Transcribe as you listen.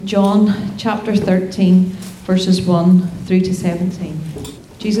John chapter 13, verses 1 through to 17.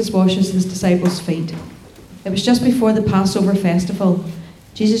 Jesus washes his disciples' feet. It was just before the Passover festival.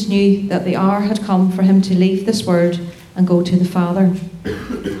 Jesus knew that the hour had come for him to leave this world and go to the Father.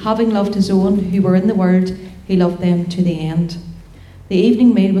 Having loved his own who were in the world, he loved them to the end. The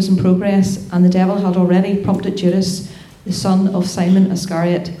evening meal was in progress, and the devil had already prompted Judas, the son of Simon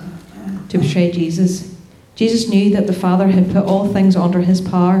Iscariot, to betray Jesus. Jesus knew that the Father had put all things under his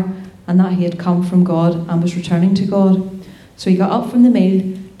power, and that he had come from God and was returning to God. So he got up from the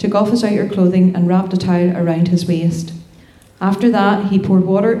meal, took off his outer clothing, and wrapped a towel around his waist. After that, he poured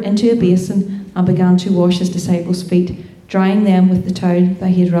water into a basin and began to wash his disciples' feet, drying them with the towel that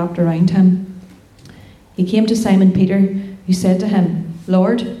he had wrapped around him. He came to Simon Peter, who said to him,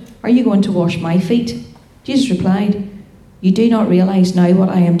 "Lord, are you going to wash my feet?" Jesus replied, "You do not realize now what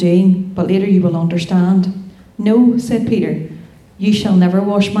I am doing, but later you will understand." "No," said Peter, "you shall never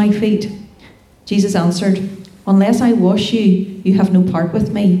wash my feet." Jesus answered, "Unless I wash you, you have no part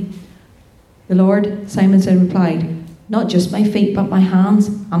with me." "The Lord," Simon said, replied, "not just my feet, but my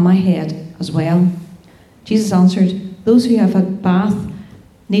hands and my head as well." Jesus answered, "Those who have a bath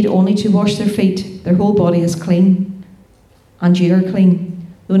need only to wash their feet. Their whole body is clean, and you are clean,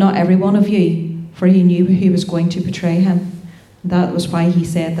 though not every one of you," for he knew who was going to betray him. That was why he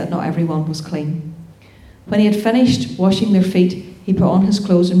said that not everyone was clean. When he had finished washing their feet, he put on his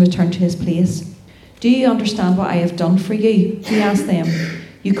clothes and returned to his place. "Do you understand what I have done for you?" he asked them.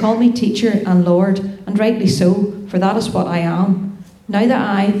 "You call me teacher and Lord, and rightly so, for that is what I am. Now that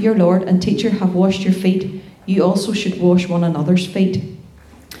I, your Lord and teacher, have washed your feet, you also should wash one another's feet.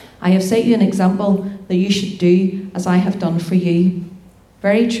 I have set you an example that you should do as I have done for you.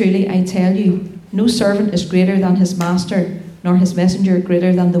 Very truly, I tell you, no servant is greater than his master, nor his messenger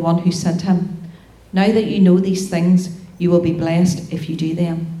greater than the one who sent him. Now that you know these things, you will be blessed if you do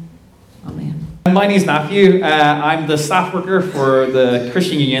them." Amen. My name is Matthew. I'm the staff worker for the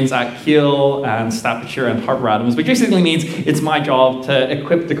Christian unions at Keele and Staffordshire and Harper Adams, which basically means it's my job to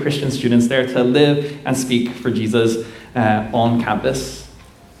equip the Christian students there to live and speak for Jesus on campus.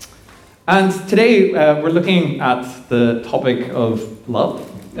 And today we're looking at the topic of love.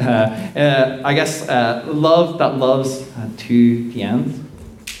 Love that loves to the end.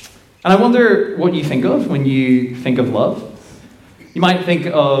 And I wonder what you think of when you think of love. You might think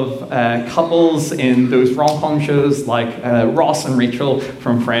of couples in those rom-com shows like Ross and Rachel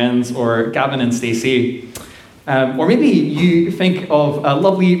from Friends or Gavin and Stacey. Or maybe you think of a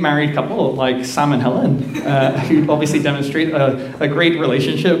lovely married couple like Sam and Helen, who obviously demonstrate a great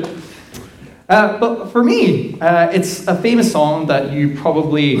relationship. But for me, it's a famous song that you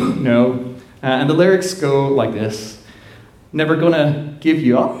probably know. And the lyrics go like this: "Never gonna give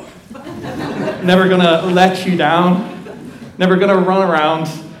you up. Never gonna let you down. Never gonna run around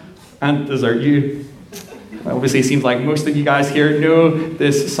and desert you." Obviously, it seems like most of you guys here know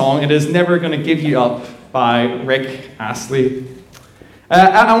this song. It is "Never Gonna Give You Up" by Rick Astley.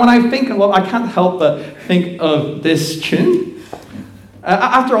 And when I think, well, I can't help but think of this tune.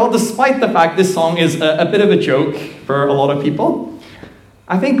 After all, despite the fact this song is a bit of a joke for a lot of people,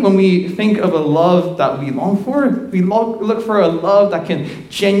 I think when we think of a love that we long for, we look for a love that can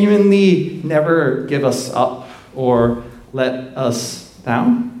genuinely never give us up or let us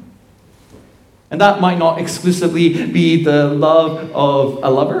down. And that might not exclusively be the love of a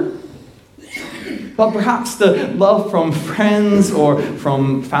lover, but perhaps the love from friends or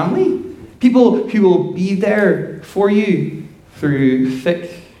from family, people who will be there for you through thick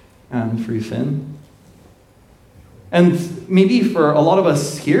and through thin. And maybe for a lot of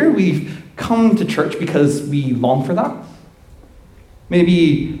us here, we've come to church because we long for that.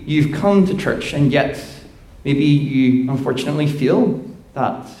 Maybe you've come to church and yet maybe you unfortunately feel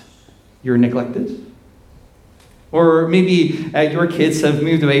that you're neglected. Or maybe your kids have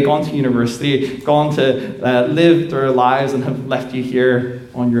moved away, gone to university, gone to live their lives and have left you here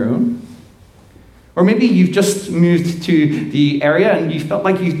on your own. Or maybe you've just moved to the area and you felt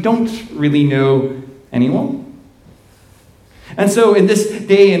like you don't really know anyone. And so in this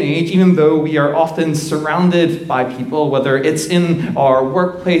day and age, even though we are often surrounded by people, whether it's in our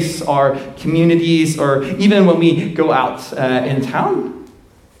workplace, our communities, or even when we go out in town,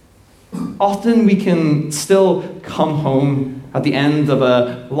 often we can still come home at the end of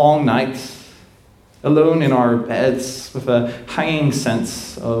a long night, alone in our beds with a hanging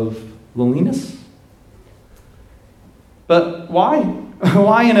sense of loneliness. But why?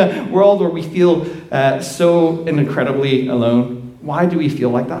 Why in a world where we feel so incredibly alone? Why do we feel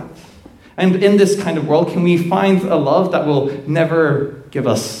like that? And in this kind of world, can we find a love that will never give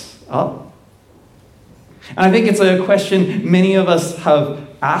us up? And I think it's a question many of us have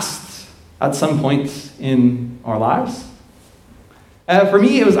asked at some point in our lives. For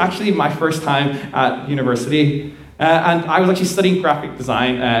me, it was actually my first time at university, and I was actually studying graphic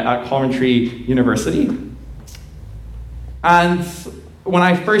design at Coventry University. And when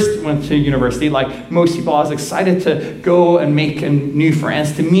I first went to university, like most people, I was excited to go and make new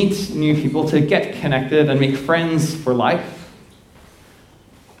friends, to meet new people, to get connected and make friends for life.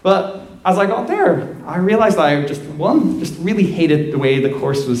 But as I got there, I realized I just really hated the way the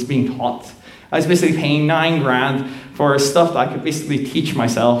course was being taught. I was basically paying $9,000 for stuff that I could basically teach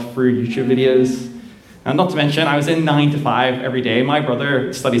myself through YouTube videos. And not to mention, I was in 9 to 5 every day. My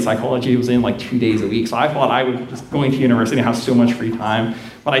brother studied psychology, was in like 2 days a week. So I thought I would just going to university and have so much free time.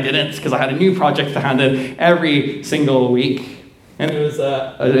 But I didn't, because I had a new project to hand in every single week. And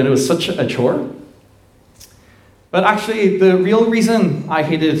it was such a chore. But actually, the real reason I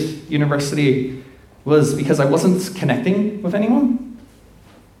hated university was because I wasn't connecting with anyone.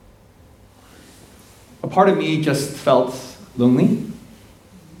 A part of me just felt lonely.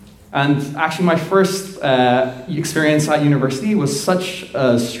 And actually, my first experience at university was such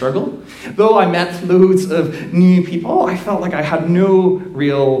a struggle. Though I met loads of new people, I felt like I had no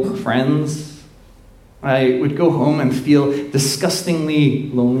real friends. I would go home and feel disgustingly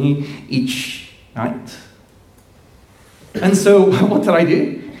lonely each night. And so, what did I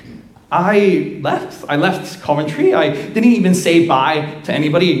do? I left. I left Coventry. I didn't even say bye to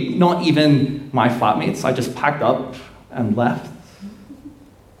anybody, not even my flatmates. I just packed up and left.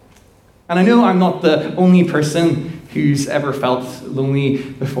 And I know I'm not the only person who's ever felt lonely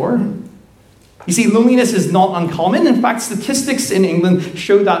before. You see, loneliness is not uncommon. In fact, statistics in England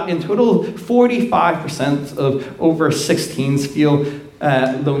show that in total, 45% of over 16s feel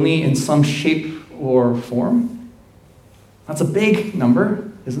lonely in some shape or form. That's a big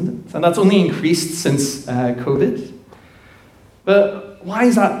number, isn't it? And that's only increased since COVID. But why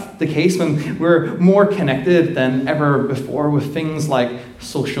is that the case when we're more connected than ever before with things like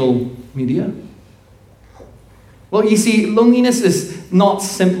social media? Well, you see, loneliness is not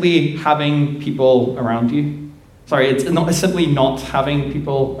simply having people around you. It's not simply not having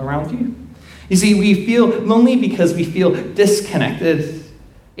people around you. You see, we feel lonely because we feel disconnected,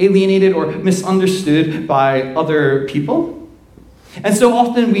 alienated, or misunderstood by other people. And so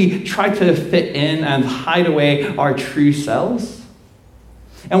often we try to fit in and hide away our true selves.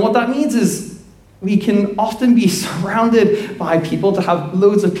 And what that means is we can often be surrounded by people, to have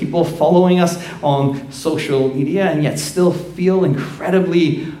loads of people following us on social media, and yet still feel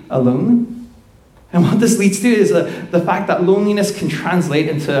incredibly alone. And what this leads to is the fact that loneliness can translate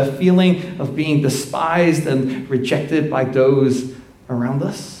into a feeling of being despised and rejected by those around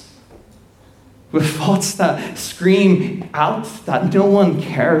us. With thoughts that scream out that no one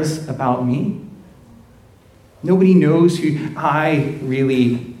cares about me. Nobody knows who I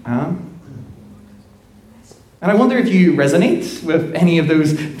really am. And I wonder if you resonate with any of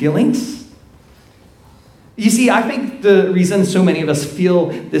those feelings. You see, I think the reason so many of us feel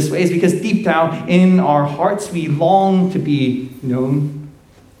this way is because deep down in our hearts, we long to be known.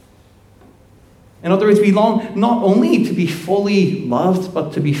 In other words, we long not only to be fully loved,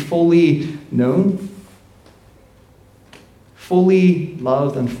 but to be fully known. Fully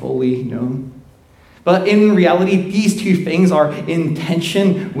loved and fully known. But in reality, these two things are in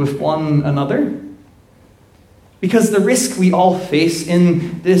tension with one another. Because the risk we all face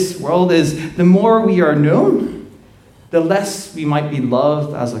in this world is the more we are known, the less we might be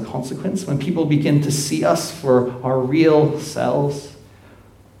loved as a consequence when people begin to see us for our real selves.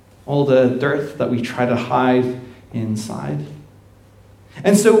 All the dirt that we try to hide inside.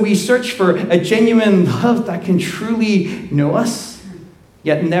 And so we search for a genuine love that can truly know us,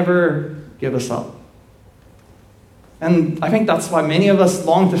 yet never give us up. And I think that's why many of us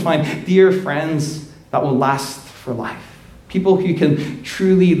long to find dear friends that will last for life. People who can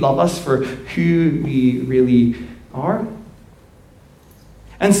truly love us for who we really are.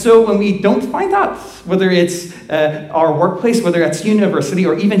 And so when we don't find that, whether it's our workplace, whether it's university,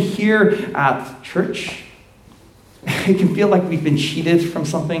 or even here at church, it can feel like we've been cheated from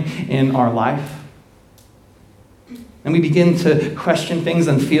something in our life. And we begin to question things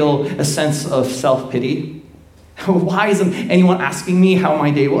and feel a sense of self-pity. Why isn't anyone asking me how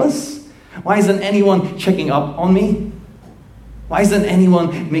my day was? Why isn't anyone checking up on me? Why isn't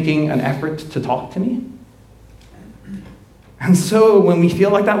anyone making an effort to talk to me? And so when we feel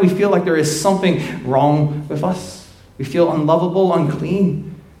like that, we feel like there is something wrong with us. We feel unlovable,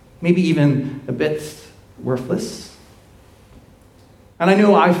 unclean, maybe even a bit worthless. And I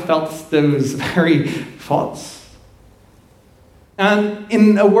know I felt those very thoughts. And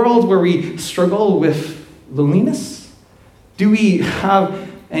in a world where we struggle with loneliness? Do we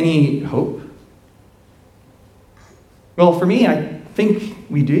have any hope? Well, for me, I think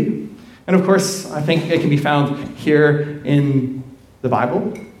we do. And of course, I think it can be found here in the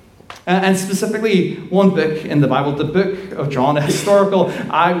Bible. And specifically, one book in the Bible, the book of John, a historical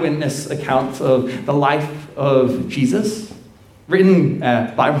eyewitness account of the life of Jesus, written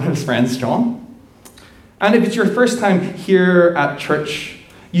by one of his friends, John. And if it's your first time here at church,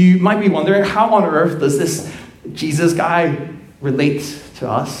 you might be wondering, how on earth does this Jesus guy relate to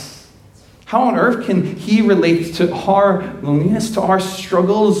us? How on earth can he relate to our loneliness, to our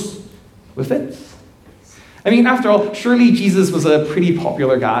struggles with it? I mean, after all, surely Jesus was a pretty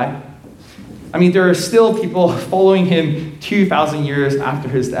popular guy. I mean, there are still people following him 2,000 years after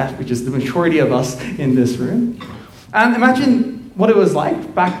his death, which is the majority of us in this room. And imagine what it was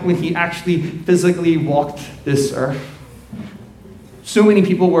like back when he actually physically walked this earth. So many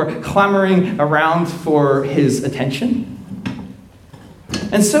people were clamoring around for his attention.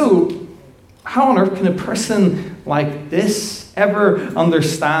 And so, how on earth can a person like this ever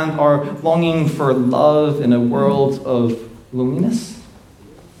understand our longing for love in a world of loneliness?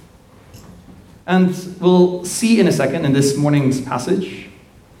 And we'll see in a second in this morning's passage.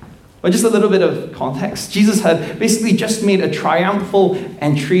 But just a little bit of context. Jesus had basically just made a triumphal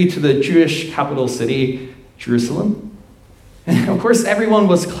entry to the Jewish capital city, Jerusalem. And of course, everyone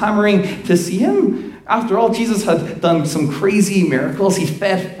was clamoring to see him. After all, Jesus had done some crazy miracles. He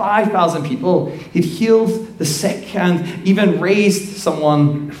fed 5,000 people. He'd healed the sick and even raised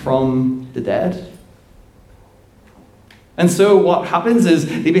someone from the dead. And so what happens is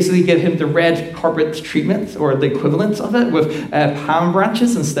they basically give him the red carpet treatment, or the equivalent of it, with palm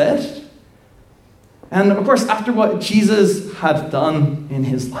branches instead. And of course, after what Jesus had done in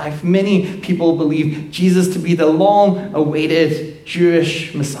his life, many people believe Jesus to be the long-awaited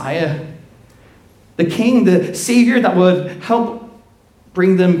Jewish Messiah. The king, the savior that would help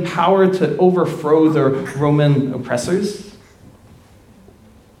bring them power to overthrow their Roman oppressors.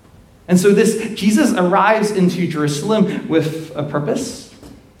 And so this Jesus arrives into Jerusalem with a purpose: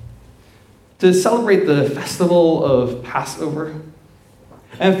 to celebrate the festival of Passover.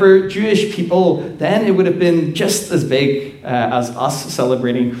 And for Jewish people then, it would have been just as big as us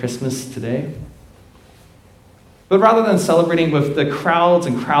celebrating Christmas today. But rather than celebrating with the crowds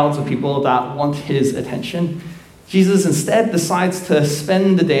and crowds of people that want his attention, Jesus instead decides to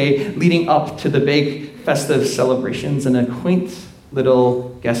spend the day leading up to the big festive celebrations in a quaint little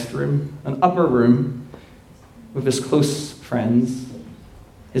guest room, an upper room, with his close friends,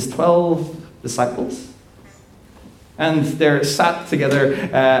 his 12 disciples. And they're sat together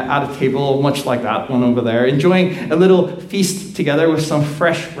at a table, much like that one over there, enjoying a little feast together with some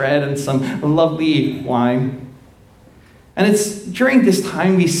fresh bread and some lovely wine. And it's during this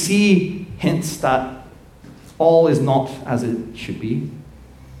time we see hints that all is not as it should be.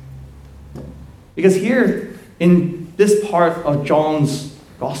 Because here, in this part of John's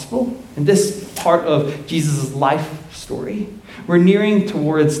gospel, in this part of Jesus' life story, we're nearing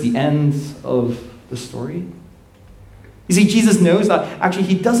towards the end of the story. You see, Jesus knows that actually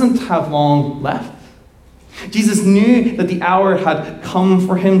he doesn't have long left. Jesus knew that the hour had come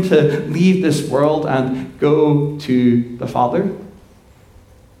for him to leave this world and go to the Father.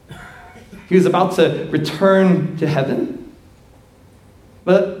 He was about to return to heaven.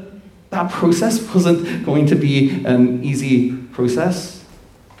 But that process wasn't going to be an easy process.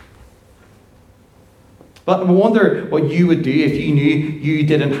 But I wonder what you would do if you knew you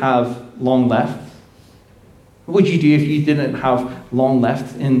didn't have long left. What would you do if you didn't have long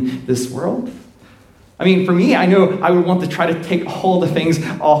left in this world? I mean, for me, I know I would want to try to take all the things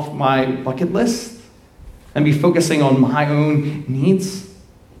off my bucket list and be focusing on my own needs.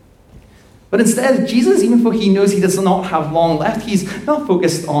 But instead, Jesus, even though he knows he does not have long left, he's not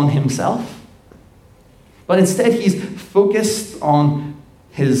focused on himself. But instead, he's focused on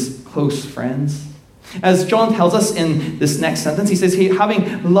his close friends. As John tells us in this next sentence, he says,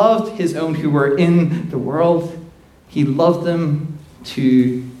 having loved his own who were in the world, he loved them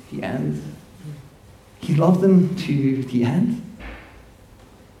to the end. He loved them to the end.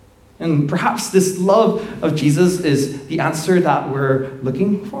 And perhaps this love of Jesus is the answer that we're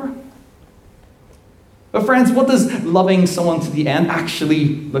looking for. But friends, what does loving someone to the end actually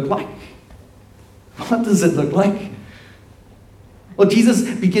look like? What does it look like? Well, Jesus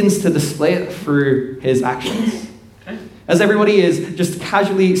begins to display it through his actions. As everybody is just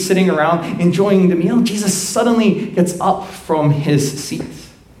casually sitting around enjoying the meal, Jesus suddenly gets up from his seat.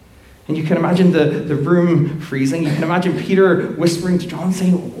 And you can imagine the room freezing. You can imagine Peter whispering to John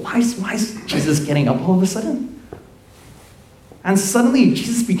saying, why is Jesus getting up all of a sudden? And suddenly,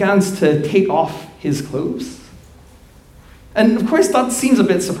 Jesus begins to take off his clothes. And of course, that seems a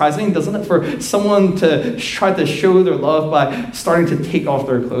bit surprising, doesn't it? For someone to try to show their love by starting to take off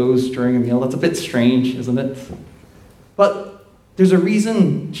their clothes during a meal. That's a bit strange, isn't it? But there's a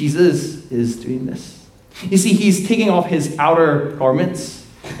reason Jesus is doing this. You see, he's taking off his outer garments,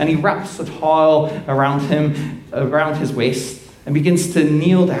 and he wraps a towel around him, around his waist, and begins to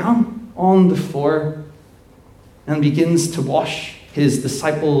kneel down on the floor and begins to wash his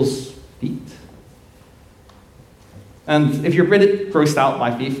disciples' feet. And if you're a bit grossed out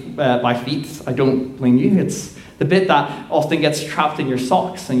by feet, I don't blame you. It's the bit that often gets trapped in your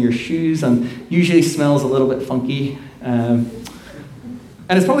socks and your shoes and usually smells a little bit funky. And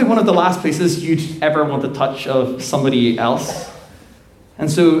it's probably one of the last places you'd ever want to touch of somebody else. And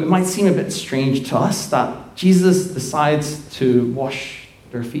so it might seem a bit strange to us that Jesus decides to wash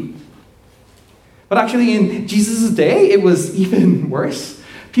their feet. But actually, in Jesus' day, it was even worse.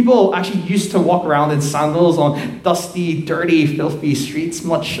 People actually used to walk around in sandals on dusty, dirty, filthy streets,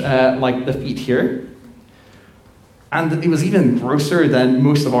 much like the feet here. And it was even grosser than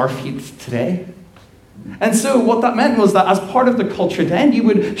most of our feet today. And so what that meant was that as part of the culture then, you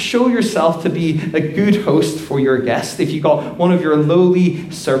would show yourself to be a good host for your guest. If you got one of your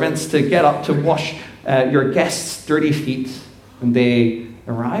lowly servants to get up to wash your guests' dirty feet when they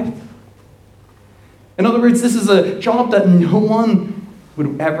arrived. In other words, this is a job that no one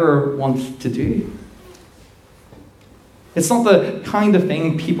would ever want to do. It's not the kind of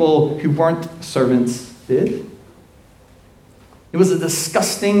thing people who weren't servants did. It was a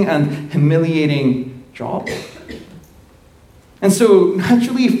disgusting and humiliating job. And so,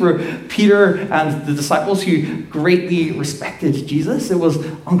 naturally, for Peter and the disciples who greatly respected Jesus, it was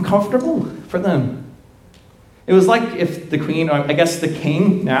uncomfortable for them. It was like if the queen, or I guess the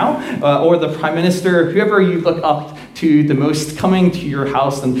king now, or the prime minister, whoever you look up to the most, coming to your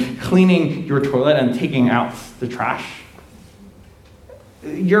house and cleaning your toilet and taking out the trash.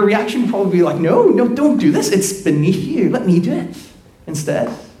 Your reaction would probably be like, no, don't do this. It's beneath you. Let me do it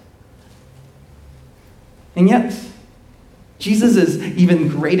instead. And yet, Jesus is even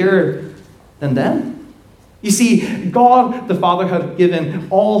greater than them. You see, God the Father had given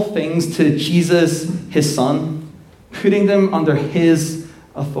all things to Jesus, his Son, putting them under his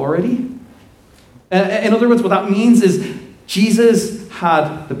authority. In other words, what that means is Jesus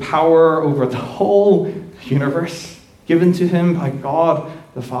had the power over the whole universe given to him by God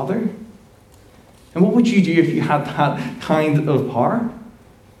the Father. And what would you do if you had that kind of power?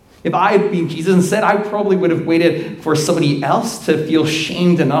 If I had been Jesus instead, I probably would have waited for somebody else to feel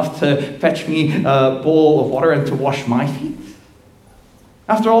shamed enough to fetch me a bowl of water and to wash my feet.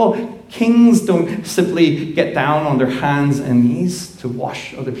 After all, kings don't simply get down on their hands and knees to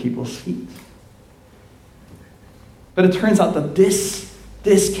wash other people's feet. But it turns out that this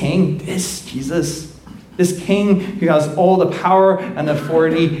king, this Jesus, this king who has all the power and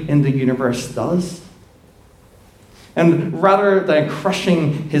authority in the universe does. And rather than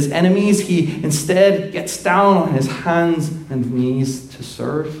crushing his enemies, he instead gets down on his hands and knees to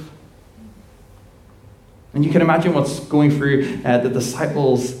serve. And you can imagine what's going through the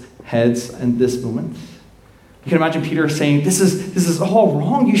disciples' heads in this moment. You can imagine Peter saying, this is all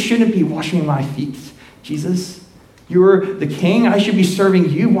wrong. You shouldn't be washing my feet, Jesus. You're the king. I should be serving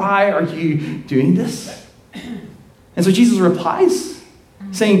you. Why are you doing this? And so Jesus replies,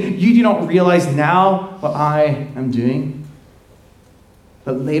 saying, you do not realize now what I am doing,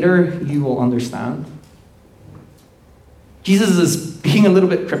 but later you will understand. Jesus is being a little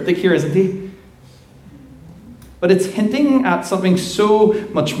bit cryptic here, isn't he? But it's hinting at something so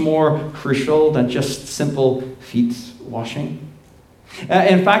much more crucial than just simple feet washing.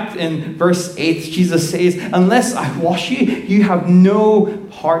 In fact, in verse 8, Jesus says, unless I wash you, you have no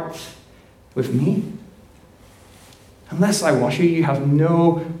part with me. Unless I wash you, you have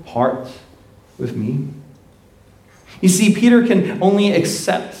no part with me. You see, Peter can only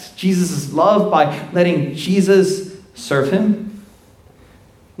accept Jesus' love by letting Jesus serve him.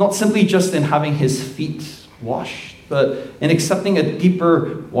 Not simply just in having his feet washed, but in accepting a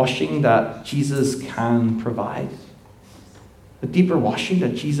deeper washing that Jesus can provide. A deeper washing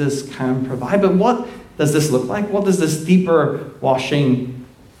that Jesus can provide. But what does this look like? What does this deeper washing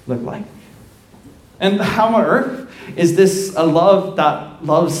look like? And how on earth is this a love that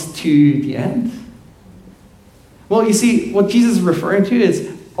loves to the end? Well, you see, what Jesus is referring to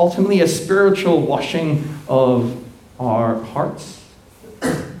is ultimately a spiritual washing of our hearts.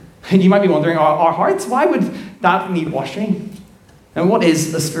 And you might be wondering, our hearts? Why would that need washing? And what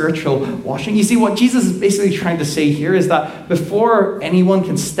is a spiritual washing? You see, what Jesus is basically trying to say here is that before anyone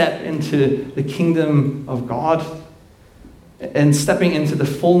can step into the kingdom of God, and stepping into the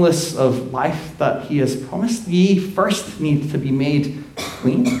fullness of life that he has promised, we first need to be made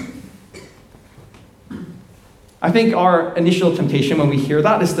clean. I think our initial temptation when we hear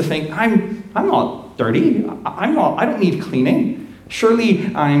that is to think, I'm not dirty. I don't need cleaning.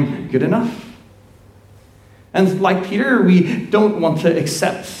 Surely I'm good enough. And like Peter, we don't want to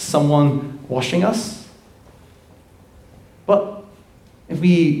accept someone washing us. But if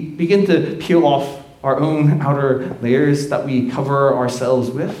we begin to peel off our own outer layers that we cover ourselves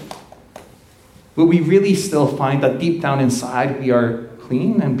with, will we really still find that deep down inside we are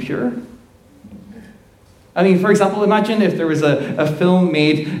clean and pure? I mean, for example, imagine if there was a film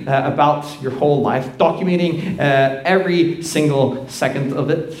made about your whole life, documenting every single second of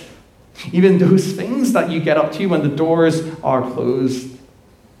it. Even those things that you get up to when the doors are closed,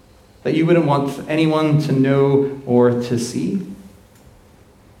 that you wouldn't want anyone to know or to see.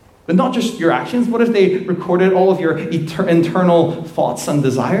 But not just your actions. What if they recorded all of your internal thoughts and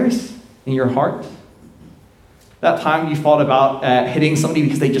desires in your heart? That time you thought about hitting somebody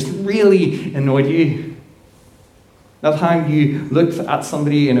because they just really annoyed you. That time you looked at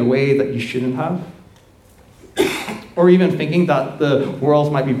somebody in a way that you shouldn't have. Or even thinking that the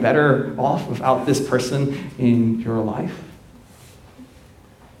world might be better off without this person in your life.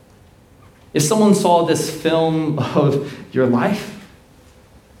 If someone saw this film of your life,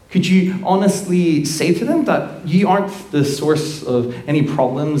 could you honestly say to them that you aren't the source of any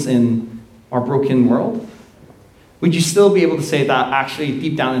problems in our broken world? Would you still be able to say that actually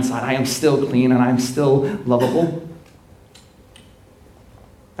deep down inside, I am still clean and I'm still lovable?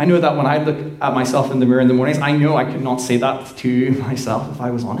 I know that when I look at myself in the mirror in the mornings, I know I could not say that to myself if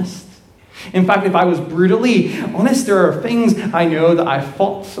I was honest. In fact, if I was brutally honest, there are things I know that I've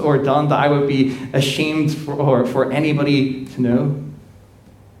thought or done that I would be ashamed for anybody to know.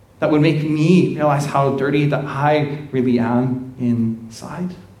 That would make me realize how dirty that I really am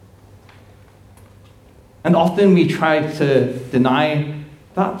inside. And often we try to deny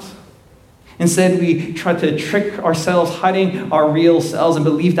that. Instead, we try to trick ourselves, hiding our real selves, and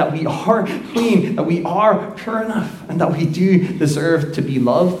believe that we are clean, that we are pure enough, and that we do deserve to be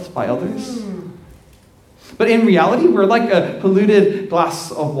loved by others. But in reality, we're like a polluted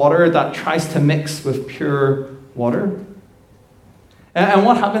glass of water that tries to mix with pure water. And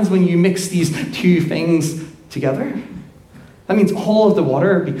what happens when you mix these two things together? That means all of the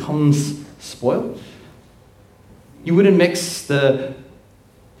water becomes spoiled. You wouldn't mix the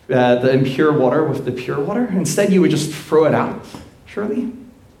impure water with the pure water. Instead, you would just throw it out, surely.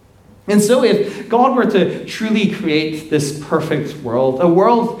 And so if God were to truly create this perfect world, a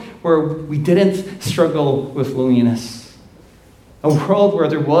world where we didn't struggle with loneliness, a world where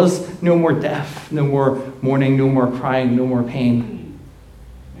there was no more death, no more mourning, no more crying, no more pain,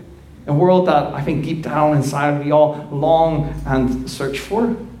 a world that I think deep down inside we all long and search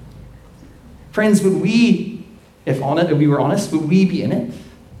for, friends, would we, if we were honest, would we be in it?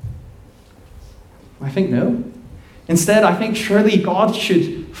 I think no. Instead, I think surely God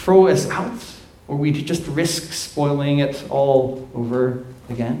should throw us out, or we'd just risk spoiling it all over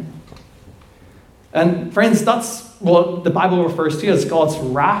again. And friends, that's what the Bible refers to as God's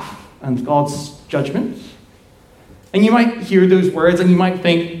wrath and God's judgment. And you might hear those words and you might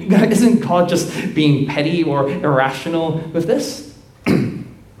think, isn't God just being petty or irrational with this?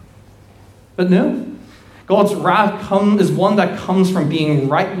 But no. God's wrath is one that comes from being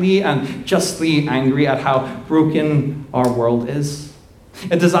rightly and justly angry at how broken our world is.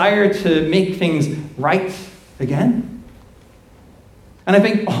 A desire to make things right again. And I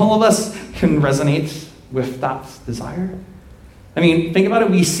think all of us can resonate with that desire. I mean, think about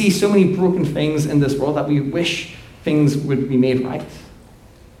it. We see so many broken things in this world that we wish things would be made right.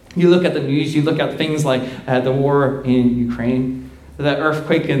 You look at the news, you look at things like the war in Ukraine, the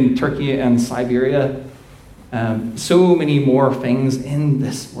earthquake in Turkey and Siberia, so many more things in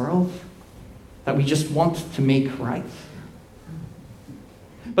this world that we just want to make right.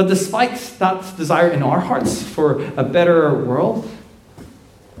 But despite that desire in our hearts for a better world,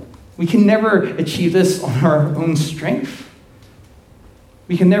 we can never achieve this on our own strength.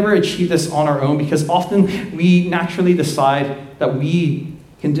 We can never achieve this on our own because often we naturally decide that we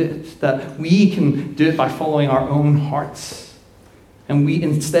can do it, that we can do it by following our own hearts. And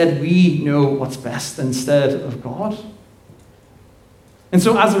we know what's best instead of God. And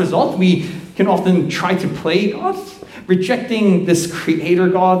so as a result, we can often try to play God, rejecting this creator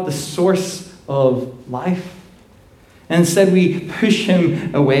God, the source of life. And instead we push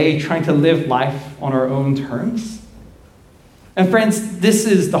him away, trying to live life on our own terms. And friends, this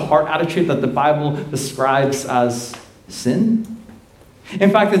is the heart attitude that the Bible describes as sin. In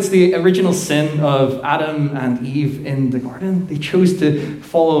fact, it's the original sin of Adam and Eve in the garden. They chose to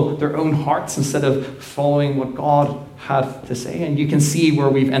follow their own hearts instead of following what God had to say. And you can see where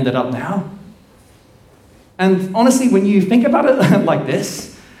we've ended up now. And honestly, when you think about it like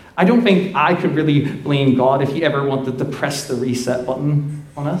this, I don't think I could really blame God if he ever wanted to press the reset button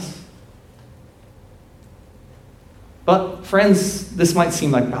on us. But friends, this might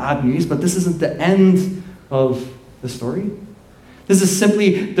seem like bad news, but this isn't the end of the story. This is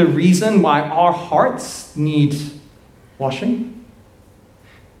simply the reason why our hearts need washing.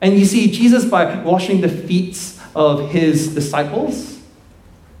 And you see, Jesus, by washing the feet of his disciples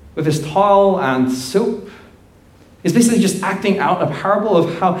with his towel and soap, is basically just acting out a parable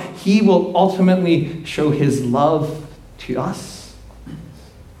of how he will ultimately show his love to us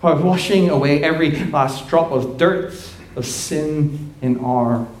by washing away every last drop of dirt, of sin in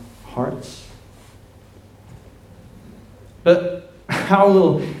our hearts. But how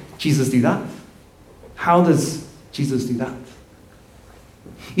will Jesus do that? How does Jesus do that?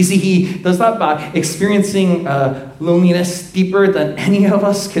 You see, he does that by experiencing loneliness deeper than any of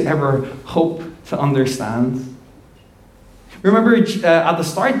us could ever hope to understand. Remember, at the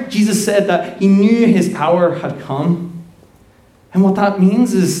start, Jesus said that he knew his hour had come. And what that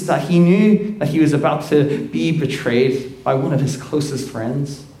means is that he knew that he was about to be betrayed by one of his closest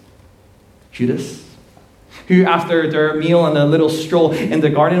friends, Judas, who after their meal and a little stroll in the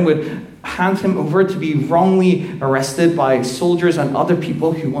garden would hand him over to be wrongly arrested by soldiers and other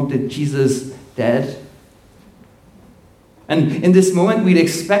people who wanted Jesus dead. And in this moment, we'd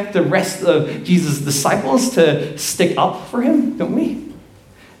expect the rest of Jesus' disciples to stick up for him, don't we?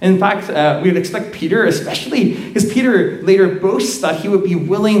 In fact, we'd expect Peter especially, because Peter later boasts that he would be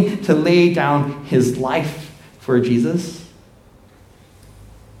willing to lay down his life for Jesus.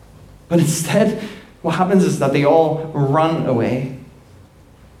 But instead, what happens is that they all run away.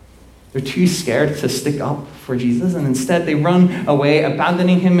 They're too scared to stick up for Jesus, and instead they run away,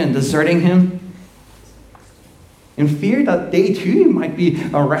 abandoning him and deserting him, in fear that they too might be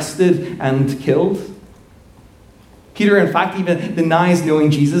arrested and killed. Peter, in fact, even denies knowing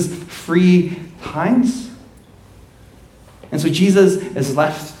Jesus 3 times. And so Jesus is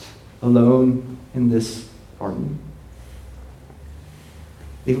left alone in this garden.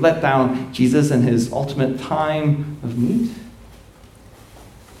 They've let down Jesus in his ultimate time of need.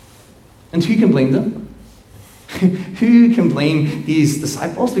 And who can blame them? Who can blame these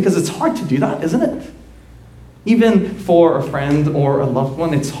disciples? Because it's hard to do that, isn't it? Even for a friend or a loved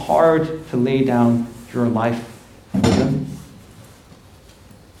one, it's hard to lay down your life for them.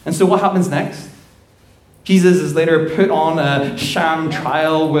 And so what happens next? Jesus is later put on a sham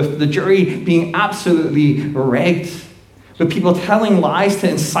trial with the jury being absolutely rigged, with people telling lies to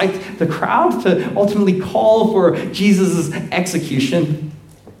incite the crowd to ultimately call for Jesus' execution.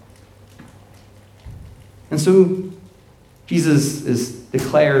 And so Jesus is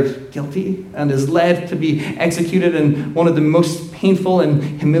declared guilty and is led to be executed in one of the most painful and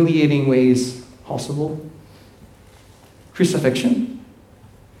humiliating ways possible: crucifixion.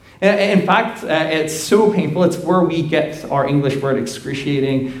 In fact, it's so painful, it's where we get our English word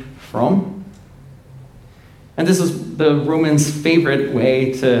excruciating from. And this is the Romans' favorite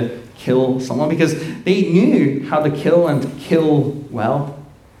way to kill someone, because they knew how to kill and kill well,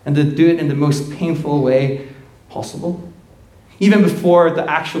 and to do it in the most painful way possible. Even before the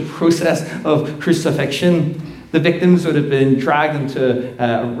actual process of crucifixion, the victims would have been dragged into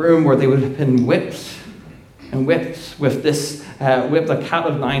a room where they would have been whipped with this whip, a cat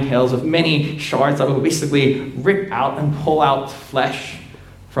of 9 tails, of many shards that would basically rip out and pull out flesh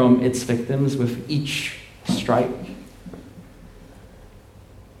from its victims with each strike.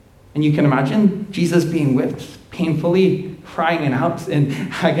 And you can imagine Jesus being whipped painfully, crying out in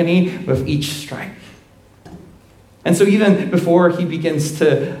agony with each strike. And so even before he begins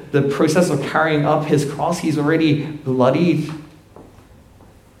the process of carrying up his cross, he's already bloodied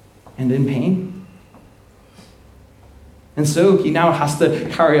and in pain. And so he now has to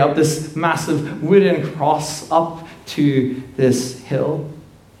carry up this massive wooden cross up to this hill,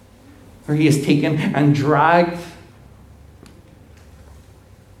 where he is taken and dragged.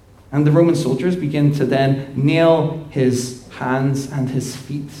 And the Roman soldiers begin to then nail his hands and his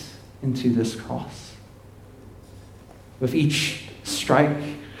feet into this cross, with each strike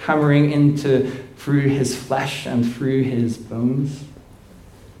hammering through his flesh and through his bones,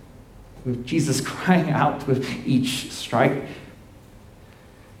 with Jesus crying out with each strike.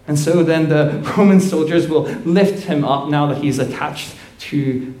 And so then the Roman soldiers will lift him up now that he's attached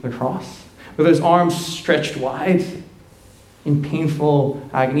to the cross, with his arms stretched wide in painful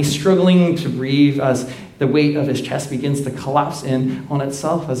agony, struggling to breathe as The weight of his chest begins to collapse in on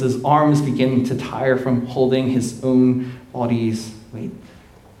itself as his arms begin to tire from holding his own body's weight.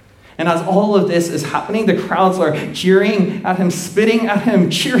 And as all of this is happening, the crowds are jeering at him, spitting at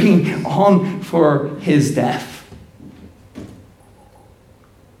him, cheering on for his death.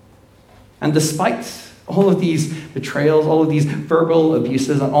 And despite all of these betrayals, all of these verbal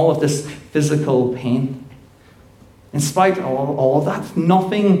abuses, and all of this physical pain, in spite of all of that,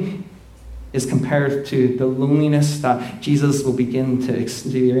 nothing is compared to the loneliness that Jesus will begin to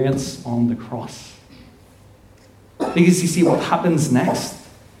experience on the cross. Because you see, what happens next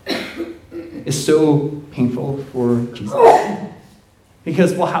is so painful for Jesus.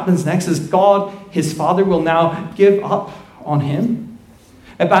 Because what happens next is God, his Father, will now give up on him,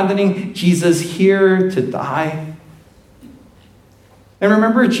 abandoning Jesus here to die. And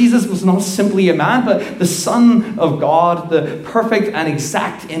remember, Jesus was not simply a man, but the Son of God, the perfect and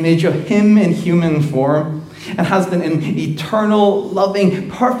exact image of him in human form, and has been in eternal, loving,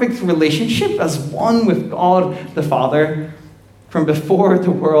 perfect relationship as one with God the Father from before the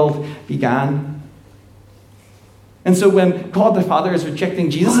world began. And so when God the Father is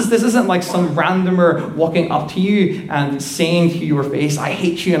rejecting Jesus, this isn't like some randomer walking up to you and saying to your face, I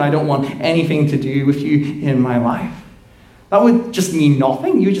hate you and I don't want anything to do with you in my life. That would just mean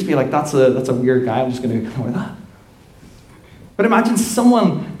nothing. You would just be like, that's a weird guy, I'm just going to ignore that. But imagine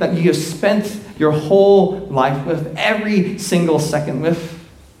someone that you have spent your whole life with, every single second with.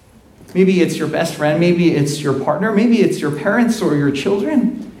 Maybe it's your best friend, maybe it's your partner, maybe it's your parents or your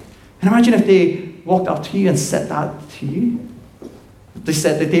children. And imagine if they walked up to you and said that to you. They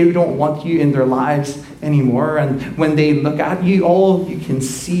said that they don't want you in their lives anymore. And when they look at you, all you can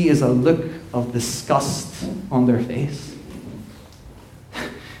see is a look of disgust on their face.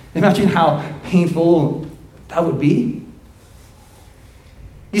 Imagine how painful that would be.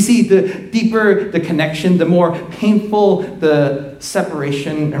 You see, the deeper the connection, the more painful the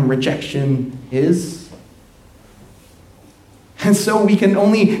separation and rejection is. And so we can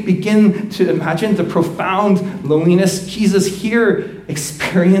only begin to imagine the profound loneliness Jesus here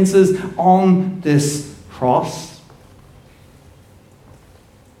experiences on this cross.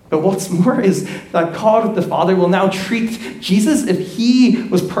 But what's more is that God the Father will now treat Jesus if he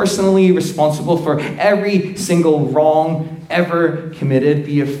was personally responsible for every single wrong ever committed,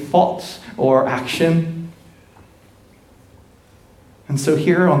 be it thought or action. And so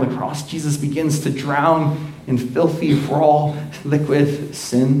here on the cross, Jesus begins to drown in filthy, raw, liquid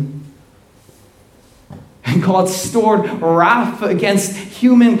sin. And God's stored wrath against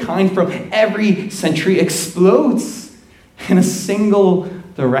humankind from every century explodes in a single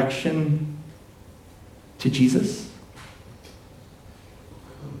direction to Jesus.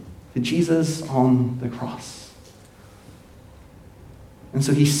 To Jesus on the cross. And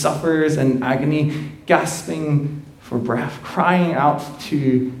so he suffers in agony, gasping for breath, crying out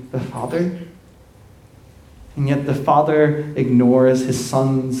to the Father. And yet the Father ignores his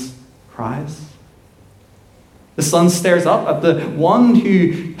Son's cries. The Son stares up at the one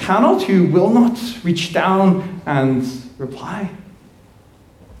who cannot, who will not reach down and reply.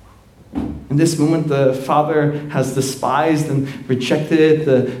 In this moment, the Father has despised and rejected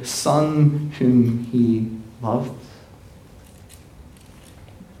the Son whom he loved.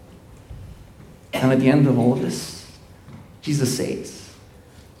 And at the end of all of this, Jesus says,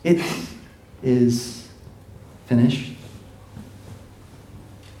 "It is finished."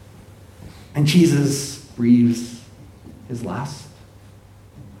 And Jesus breathes his last.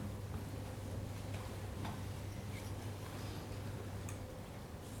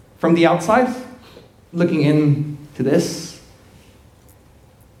 From the outside, looking into this,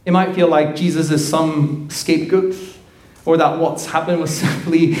 it might feel like Jesus is some scapegoat, or that what's happened was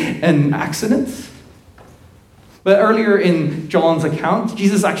simply an accident. But earlier in John's account,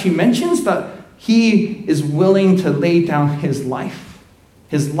 Jesus actually mentions that he is willing to lay down his life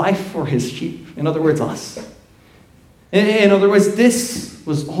for his sheep. In other words, us. In other words, this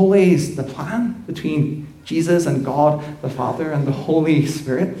was always the plan between Jesus and God the Father and the Holy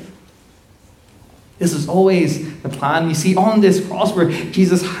Spirit. This is always the plan. You see, on this cross where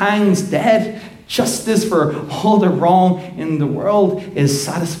Jesus hangs dead, justice for all the wrong in the world is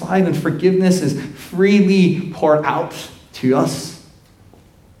satisfied and forgiveness is freely poured out to us.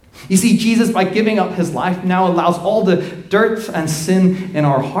 You see, Jesus, by giving up his life, now allows all the dirt and sin in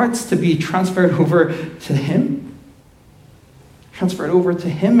our hearts to be transferred over to him. Transferred over to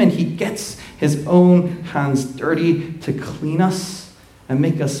him, and he gets his own hands dirty to clean us and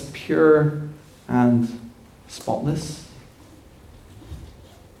make us pure and spotless.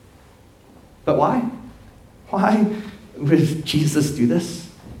 But why? Why would Jesus do this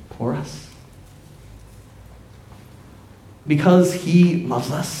for us? Because he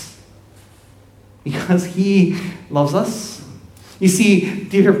loves us. Because he loves us. You see,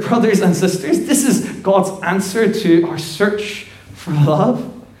 dear brothers and sisters, this is God's answer to our search for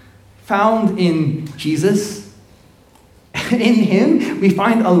love, found in Jesus. In him, we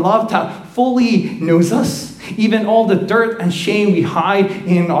find a love that fully knows us, even all the dirt and shame we hide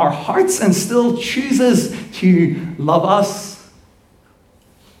in our hearts, and still chooses to love us.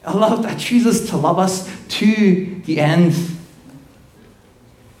 A love that chooses to love us to the end.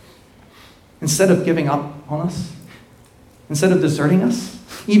 Instead of giving up on us, instead of deserting us,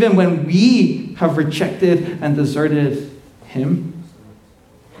 even when we have rejected and deserted him.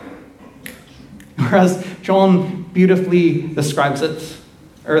 Whereas John beautifully describes it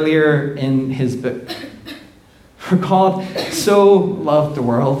earlier in his book. For God so loved the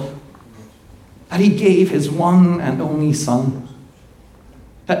world that he gave his one and only Son,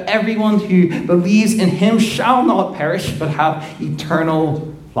 that everyone who believes in him shall not perish but have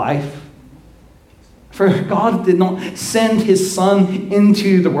eternal life. For God did not send his Son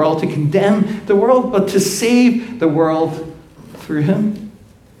into the world to condemn the world, but to save the world through him.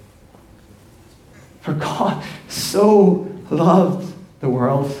 For God so loved the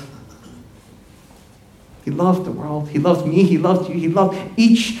world. He loved the world. He loved me. He loved you. He loved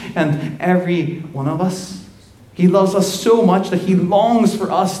each and every one of us. He loves us so much that he longs for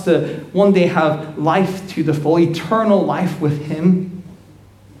us to one day have life to the full, eternal life with him.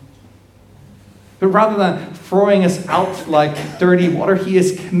 But rather than throwing us out like dirty water, he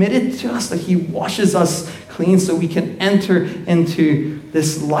is committed to us, that he washes us clean so we can enter into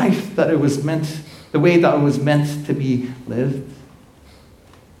this life that it was meant, the way that it was meant to be lived.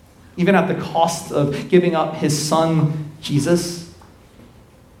 Even at the cost of giving up his Son, Jesus,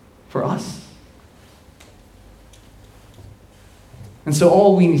 for us. And so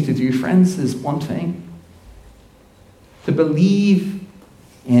all we need to do, friends, is one thing. To believe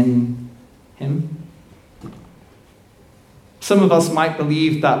in him. Some of us might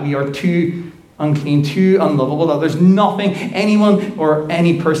believe that we are too unclean, too unlovable, that there's nothing anyone or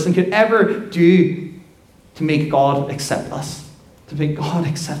any person could ever do to make God accept us, to make God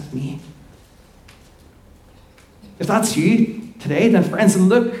accept me. If that's you today, then friends,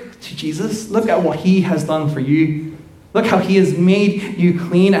 look to Jesus. Look at what he has done for you. Look how he has made you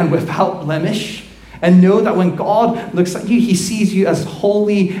clean and without blemish. And know that when God looks at you, he sees you as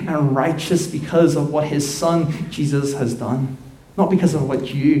holy and righteous because of what his Son, Jesus, has done. Not because of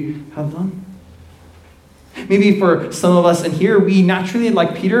what you have done. Maybe for some of us in here, we naturally,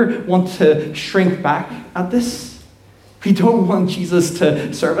 like Peter, want to shrink back at this. We don't want Jesus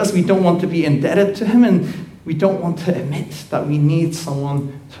to serve us. We don't want to be indebted to him. And we don't want to admit that we need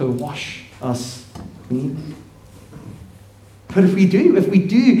someone to wash us clean. But if we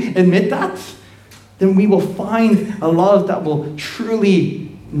do admit that, then we will find a love that will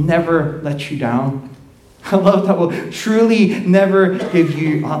truly never let you down. A love that will truly never give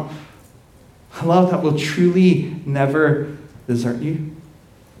you up. A love that will truly never desert you.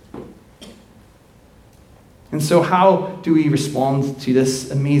 And so how do we respond to this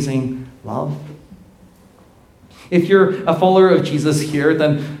amazing love? If you're a follower of Jesus here,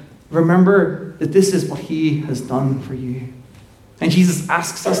 then remember that this is what he has done for you. And Jesus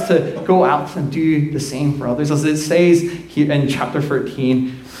asks us to go out and do the same for others. As it says here in chapter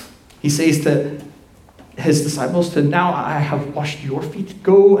 13, he says to his disciples, now I have washed your feet.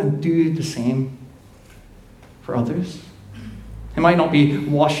 Go and do the same for others. It might not be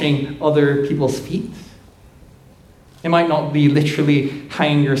washing other people's feet. It might not be literally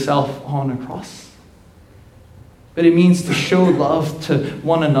hanging yourself on a cross. But it means to show love to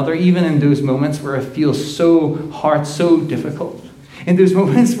one another, even in those moments where it feels so hard, so difficult. In those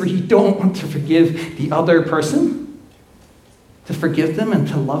moments where you don't want to forgive the other person, to forgive them and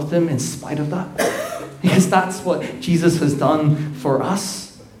to love them in spite of that. Because that's what Jesus has done for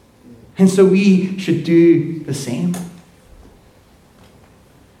us. And so we should do the same.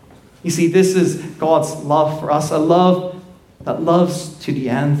 You see, this is God's love for us, a love that loves to the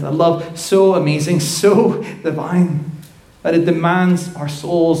end, a love so amazing, so divine, that it demands our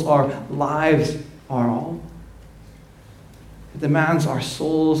souls, our lives, our all. It demands our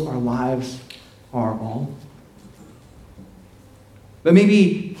souls, our lives, our all. But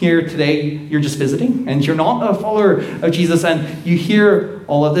maybe here today you're just visiting and you're not a follower of Jesus, and you hear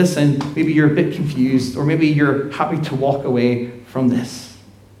all of this and maybe you're a bit confused, or maybe you're happy to walk away from this.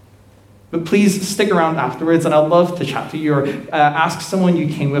 But please stick around afterwards and I'd love to chat to you, or ask someone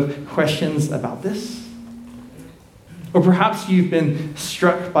you came with questions about this. Or perhaps you've been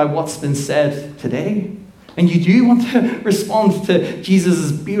struck by what's been said today, and you do want to respond to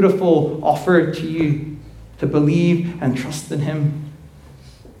Jesus' beautiful offer to you to believe and trust in him,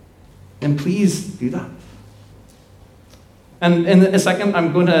 then please do that. And in a second,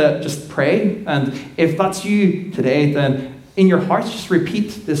 I'm going to just pray. And if that's you today, then in your hearts, just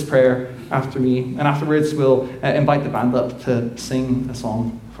repeat this prayer after me. And afterwards, we'll invite the band up to sing a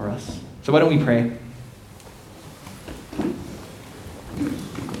song for us. So why don't we pray?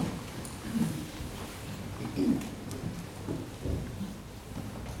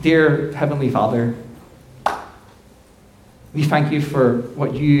 Dear Heavenly Father, we thank you for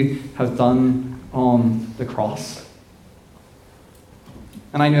what you have done on the cross.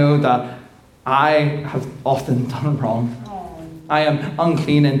 And I know that I have often done wrong. I am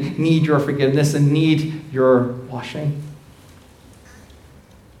unclean and need your forgiveness and need your washing.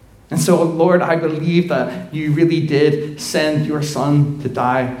 And so, Lord, I believe that you really did send your Son to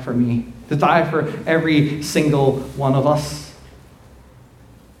die for me, to die for every single one of us.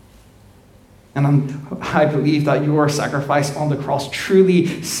 And I believe that your sacrifice on the cross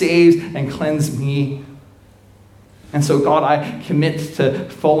truly saves and cleanses me. And so, God, I commit to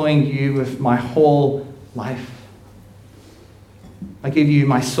following you with my whole life. I give you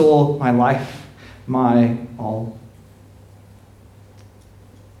my soul, my life, my all.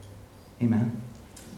 Amen.